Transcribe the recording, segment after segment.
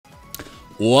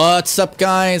What's up,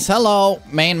 guys? Hello,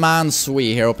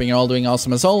 MainManSWE here, hoping you're all doing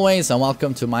awesome as always, and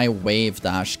welcome to my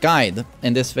Wavedash guide.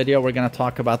 In this video, we're gonna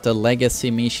talk about the legacy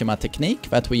Mishima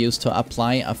technique that we use to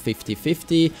apply a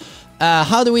 50-50.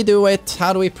 How do we do it?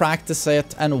 How do we practice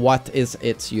it? And what is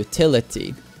its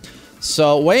utility?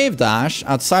 So Wavedash,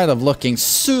 outside of looking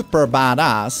super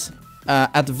badass,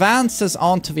 advances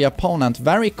onto the opponent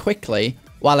very quickly,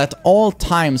 while at all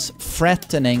times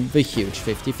threatening the huge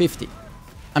 50-50.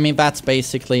 I mean, that's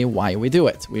basically why we do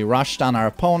it. We rush down our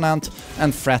opponent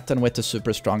and threaten with the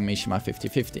super strong Mishima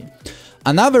 50-50.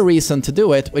 Another reason to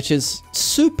do it, which is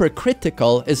super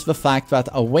critical, is the fact that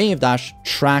a wave dash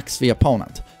tracks the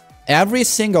opponent. Every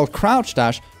single crouch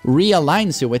dash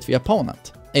realigns you with the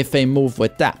opponent if they move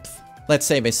with depth. Let's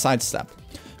say they sidestep.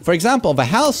 For example, the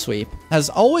hell sweep has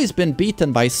always been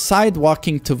beaten by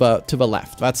sidewalking to the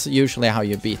left. That's usually how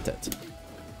you beat it.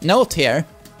 Note here,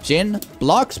 Jin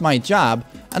blocks my jab,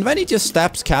 and then he just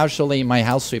steps casually my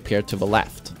hell sweep here to the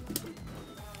left.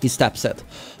 He steps it.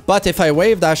 But if I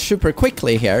wave dash super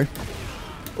quickly here,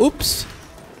 oops,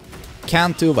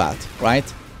 can't do that,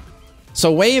 right?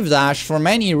 So wave dash, for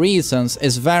many reasons,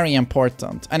 is very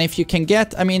important. And if you can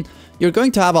get, I mean, you're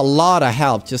going to have a lot of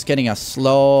help just getting a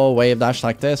slow wave dash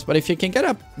like this. But if you can get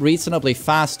a reasonably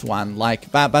fast one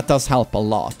like that, that does help a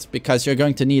lot. Because you're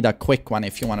going to need a quick one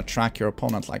if you want to track your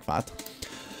opponent like that.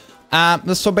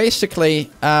 So basically,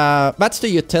 that's the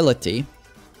utility.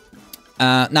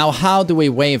 Now, how do we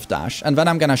wave dash? And then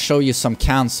I'm going to show you some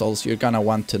cancels you're going to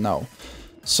want to know.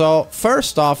 So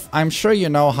first off, I'm sure you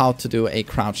know how to do a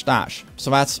crouch dash.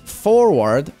 So that's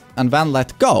forward and then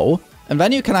let go. And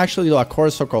then you can actually do a core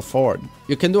circle forward.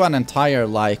 You can do an entire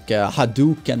like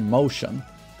Hadouken motion.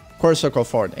 Core circle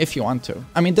forward if you want to.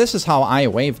 I mean, this is how I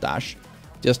wave dash.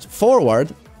 Just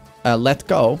forward, let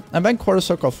go, and then core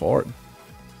circle forward.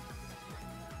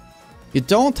 You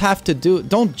don't have to do,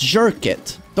 don't jerk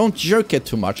it. Don't jerk it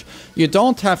too much. You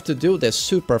don't have to do this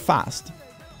super fast.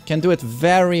 You can do it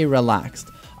very relaxed.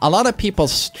 A lot of people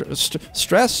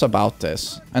stress about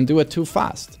this and do it too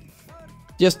fast.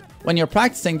 Just when you're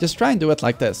practicing, just try and do it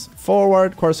like this.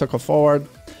 Forward, core circle forward.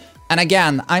 And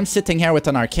again, I'm sitting here with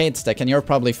an arcade stick and you're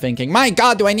probably thinking, my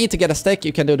God, do I need to get a stick?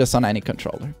 You can do this on any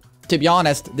controller. To be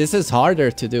honest, this is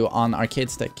harder to do on arcade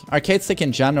stick. Arcade stick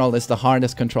in general is the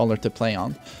hardest controller to play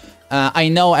on. I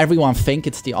know everyone thinks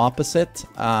it's the opposite,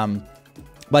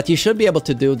 but you should be able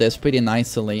to do this pretty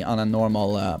nicely on a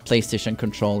normal PlayStation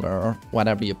controller or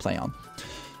whatever you play on.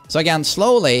 So again,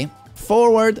 slowly,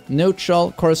 forward,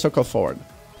 neutral, core circle forward.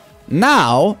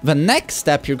 Now, the next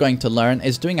step you're going to learn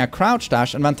is doing a crouch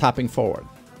dash and then tapping forward.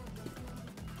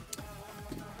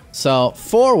 So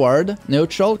forward,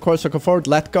 neutral, core circle forward,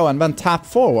 let go, and then tap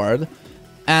forward.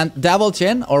 And Devil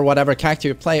Jin, or whatever character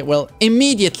you play, will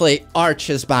immediately arch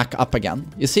his back up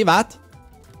again. You see that?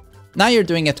 Now you're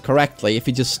doing it correctly if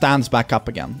he just stands back up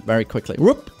again very quickly.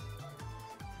 Whoop!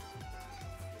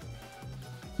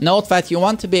 Note that you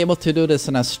want to be able to do this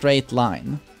in a straight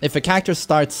line. If a character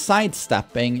starts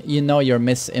sidestepping, you know you're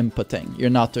misinputting.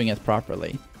 You're not doing it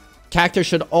properly. Character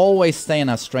should always stay in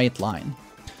a straight line.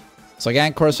 So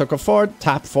again, core circle forward,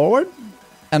 tap forward.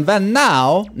 And then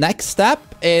now, next step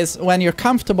is when you're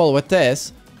comfortable with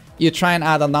this, you try and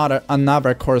add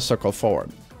another core circle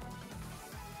forward.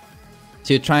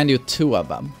 So you try and do 2 of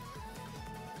them.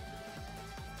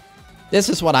 This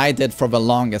is what I did for the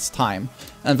longest time.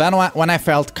 And then when I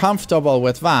felt comfortable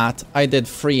with that, I did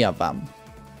 3 of them.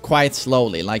 Quite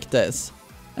slowly, like this.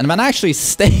 And when I actually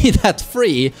stayed at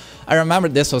 3, I remember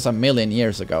this was a million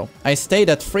years ago. I stayed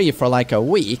at 3 for like a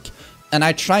week. And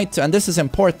I tried to, and this is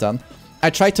important, I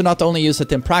tried to not only use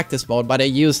it in practice mode, but I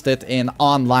used it in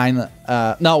online.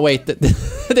 No, wait,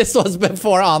 this was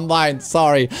before online.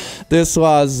 Sorry, this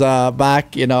was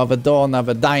back, you know, the dawn of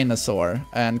a dinosaur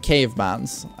and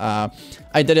cavemans.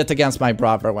 I did it against my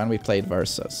brother when we played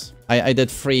versus. I did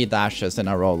 3 dashes in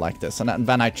a row like this, and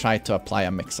then I tried to apply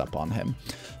a mix-up on him.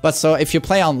 But so if you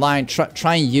play online,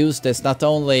 try and use this. Not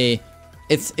only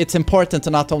it's important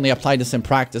to not only apply this in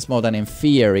practice mode and in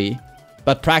theory,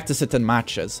 but practice it in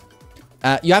matches.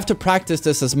 You have to practice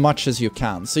this as much as you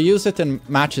can. So use it in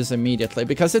matches immediately,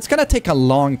 because it's going to take a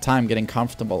long time getting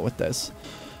comfortable with this.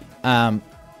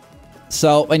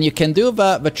 So when you can do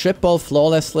the triple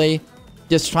flawlessly,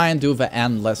 just try and do the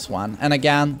endless one. And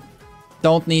again,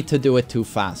 don't need to do it too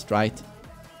fast, right?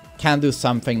 Can do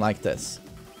something like this.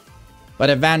 But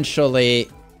eventually,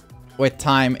 with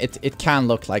time, it can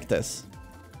look like this.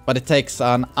 But it takes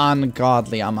an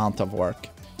ungodly amount of work.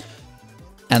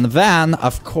 And then,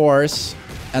 of course,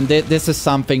 and this is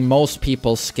something most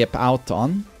people skip out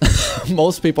on.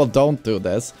 Most people don't do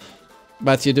this.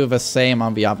 But you do the same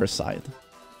on the other side,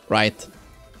 right?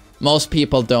 Most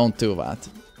people don't do that.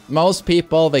 Most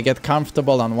people, they get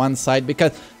comfortable on one side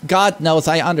because God knows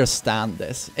I understand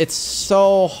this. It's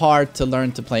so hard to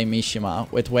learn to play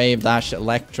Mishima with Wavedash,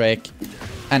 Electric,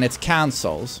 and its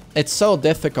cancels. It's so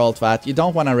difficult that you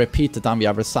don't want to repeat it on the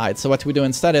other side. So what we do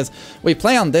instead is we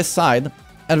play on this side,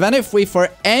 and then if we for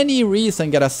any reason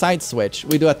get a side switch,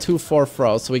 we do a 2-4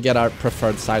 throw so we get our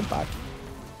preferred side back.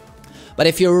 But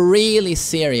if you're really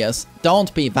serious,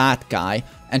 don't be that guy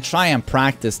and try and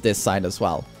practice this side as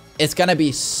well. It's gonna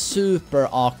be super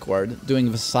awkward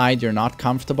doing the side you're not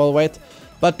comfortable with,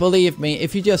 but believe me,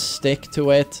 if you just stick to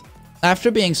it,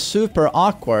 after being super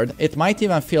awkward, it might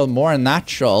even feel more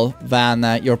natural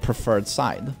than your preferred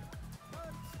side.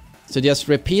 So just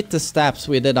repeat the steps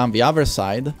we did on the other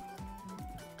side,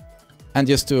 and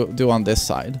just do on this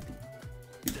side.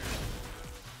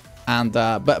 And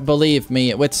but believe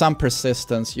me, with some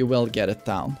persistence, you will get it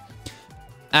down.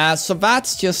 So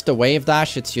that's just the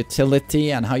Wavedash, its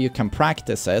utility and how you can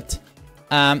practice it.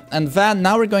 And then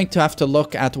now we're going to have to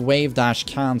look at Wavedash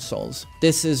cancels.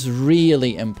 This is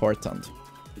really important.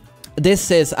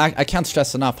 This is, I can't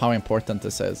stress enough how important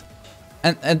this is.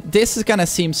 And this is gonna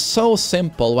seem so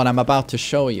simple what I'm about to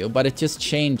show you, but it just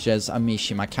changes a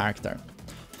Mishima character.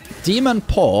 Demon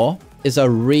Paw is a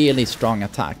really strong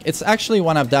attack. It's actually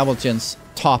one of Devil Jin's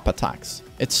top attacks.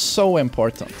 It's so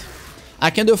important. I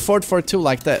can do 4-4-2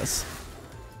 like this.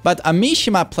 But a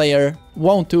Mishima player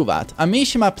won't do that. A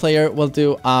Mishima player will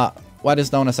do what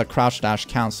is known as a crouch dash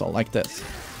cancel like this.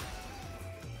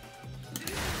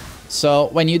 So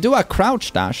when you do a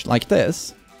crouch dash like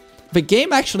this, the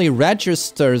game actually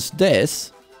registers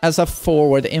this as a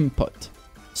forward input.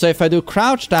 So if I do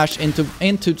crouch dash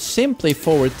into simply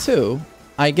forward 2,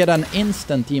 I get an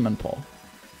instant Demon Paw.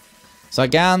 So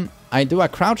again, I do a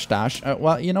crouch dash.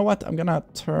 Well, you know what? I'm gonna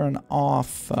turn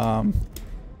off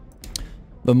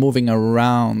the moving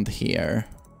around here.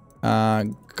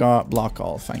 Block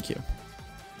all, thank you.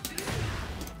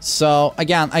 So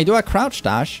again, I do a crouch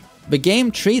dash. The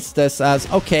game treats this as,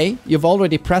 okay, you've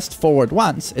already pressed forward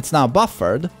once. It's now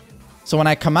buffered. So when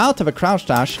I come out of a crouch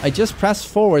dash, I just press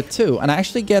forward 2, and I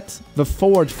actually get the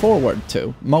forward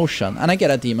 2 motion, and I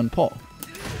get a Demon Paw.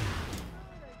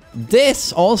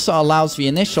 This also allows the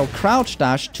initial crouch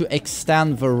dash to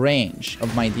extend the range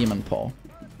of my Demon Paw.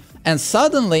 And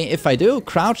suddenly, if I do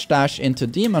crouch dash into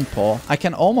Demon Paw, I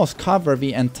can almost cover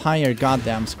the entire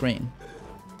goddamn screen.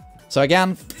 So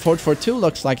again, 4-4-2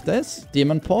 looks like this,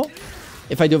 Demon Paw.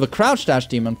 If I do the crouch dash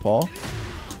Demon Paw,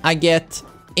 I get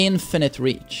infinite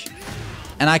reach.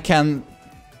 And I can,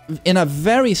 in a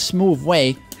very smooth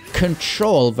way,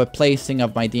 control the placing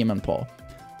of my Demon Paw.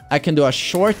 I can do a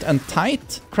short and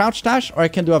tight crouch dash, or I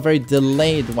can do a very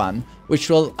delayed one, which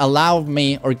will allow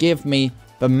me or give me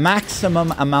the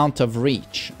maximum amount of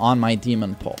reach on my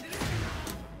Demon Paw.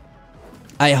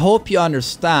 I hope you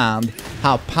understand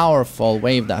how powerful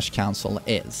Wavedash cancel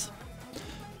is.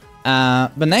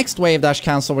 The next Wavedash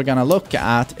cancel we're gonna look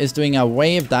at is doing a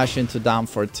Wavedash into down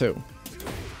forward 2.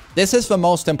 This is the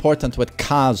most important with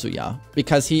Kazuya,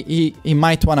 because he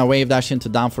might want to Wavedash into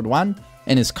down forward 1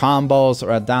 in his combos,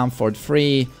 or a down forward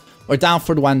 3, or down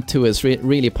forward 1-2 is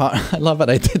really I love that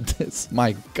I did this.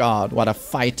 My god, what a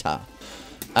fighter.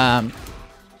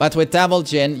 But with Devil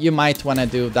Jin, you might want to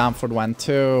do down forward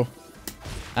 1-2,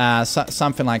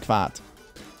 something like that.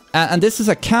 And this is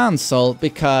a cancel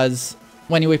because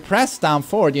when you press down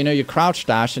forward, you know, you crouch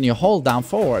dash and you hold down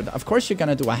forward. Of course, you're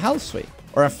going to do a Hell Sweep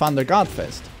or a Thunder God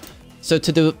Fist. So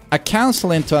to do a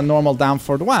cancel into a normal down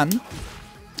forward 1,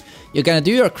 you're going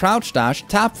to do your crouch dash,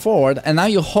 tap forward, and now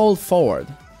you hold forward.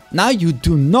 Now you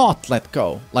do not let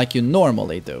go like you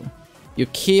normally do. You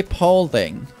keep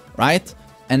holding, right?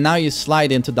 And now you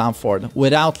slide into down forward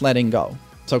without letting go.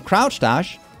 So crouch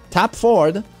dash, tap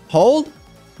forward, hold,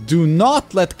 do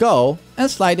not let go, and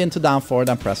slide into down forward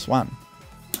and press 1.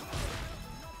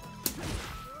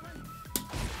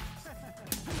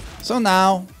 So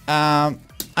now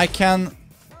I can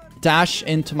dash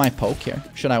into my poke here,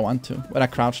 should I want to, with a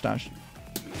crouch dash.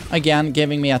 Again,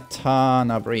 giving me a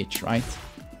ton of reach, right?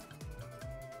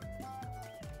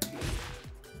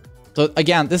 So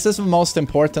again, this is the most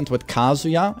important with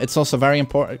Kazuya. It's also very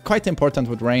important, quite important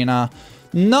with Reina.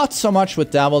 Not so much with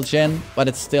Devil Jin, but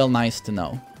it's still nice to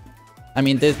know. I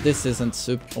mean, this isn't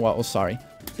super, well, sorry.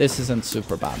 This isn't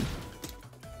super bad.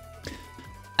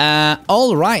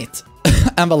 All right.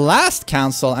 And the last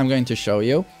cancel I'm going to show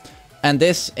you, and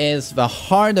this is the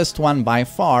hardest one by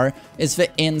far, is the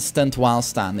instant while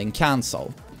standing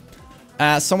cancel.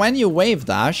 So when you wave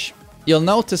dash, you'll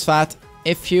notice that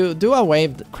if you do a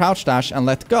wave crouch dash and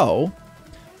let go,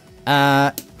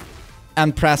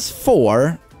 and press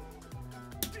 4,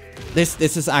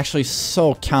 This is actually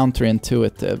so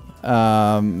counterintuitive.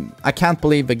 I can't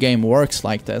believe the game works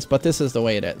like this, but this is the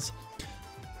way it is.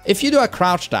 If you do a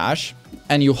crouch dash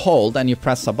and you hold and you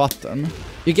press a button,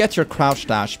 you get your crouch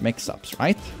dash mix-ups,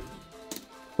 right?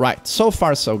 Right, so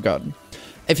far so good.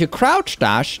 If you crouch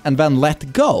dash and then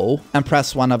let go and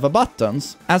press one of the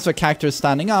buttons, as the character is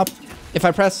standing up, if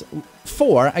I press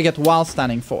 4, I get while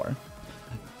standing 4.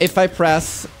 If I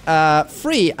press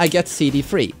 3, I get CD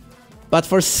free. But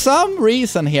for some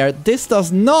reason here, this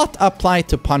does not apply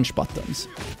to punch buttons.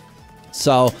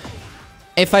 So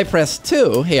if I press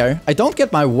 2 here, I don't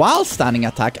get my while standing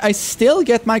attack, I still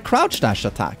get my crouch dash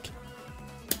attack.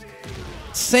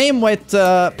 Same with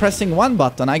pressing 1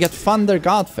 button, I get Thunder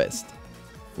God Fist.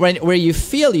 Where you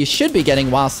feel you should be getting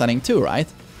while standing 2, right?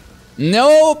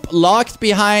 Nope, locked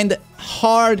behind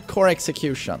hardcore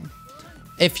execution.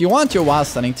 If you want your while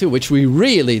standing 2, which we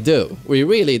really do,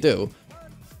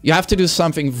 you have to do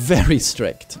something very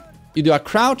strict. You do a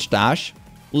crouch dash,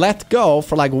 let go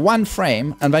for like 1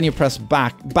 frame, and then you press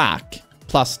back,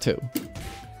 +2.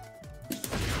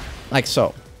 Like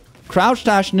so. Crouch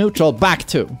dash, neutral, back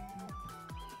 2.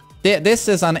 This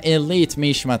is an elite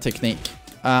Mishima technique.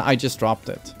 I just dropped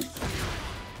it.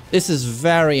 This is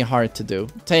very hard to do.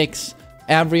 Takes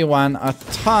everyone a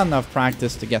ton of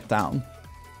practice to get down.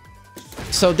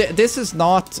 So this is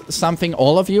not something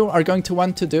all of you are going to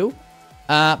want to do.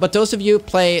 But those of you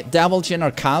play Devil Jin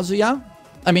or Kazuya,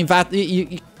 I mean, that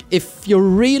if you're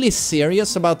really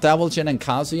serious about Devil Jin and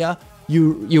Kazuya,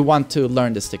 you want to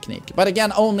learn this technique. But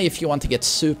again, only if you want to get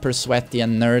super sweaty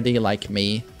and nerdy like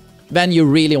me, then you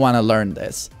really want to learn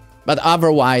this. But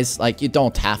otherwise, like, you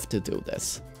don't have to do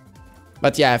this.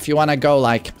 But yeah, if you want to go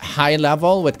like high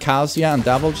level with Kazuya and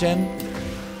Devil Jin,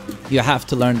 you have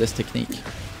to learn this technique.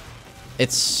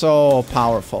 It's so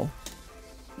powerful.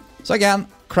 So again,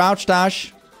 crouch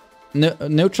dash,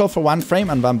 neutral for 1 frame,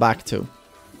 and then back 2. You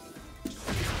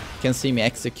can see me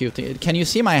executing it. Can you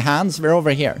see my hands? They're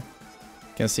over here.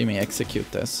 You can see me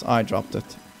execute this. Oh, I dropped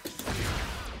it.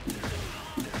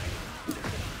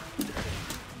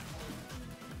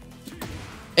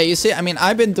 Hey, you see, I mean,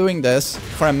 I've been doing this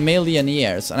for a million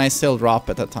years, and I still drop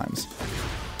it at times.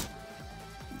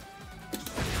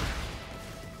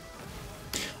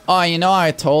 Oh, you know,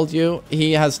 I told you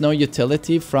he has no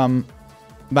utility from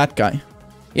that guy.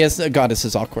 He has, God, this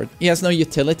is awkward. He has no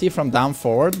utility from down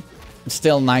forward. It's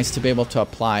still nice to be able to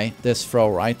apply this throw,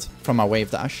 right, from a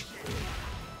wave dash.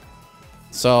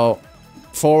 So,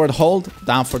 forward hold,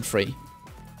 down forward free.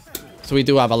 So we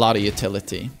do have a lot of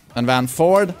utility. And then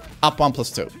forward, up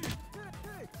 1+2.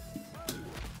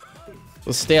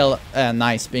 So still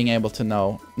nice being able to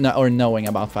knowing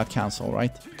about that cancel,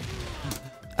 right?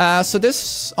 So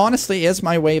this honestly is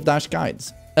my wave dash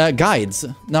guides. Guides.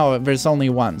 No, there's only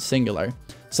one, singular.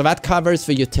 So that covers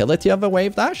the utility of a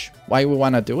wave dash, why we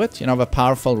want to do it. You know, the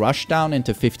powerful rush down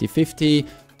into 50-50.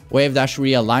 Wave dash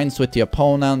realigns with the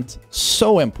opponent.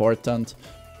 So important.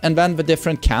 And then the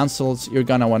different cancels you're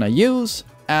gonna want to use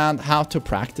and how to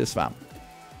practice them.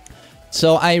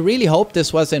 So I really hope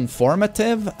this was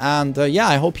informative. And yeah,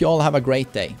 I hope you all have a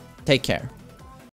great day. Take care.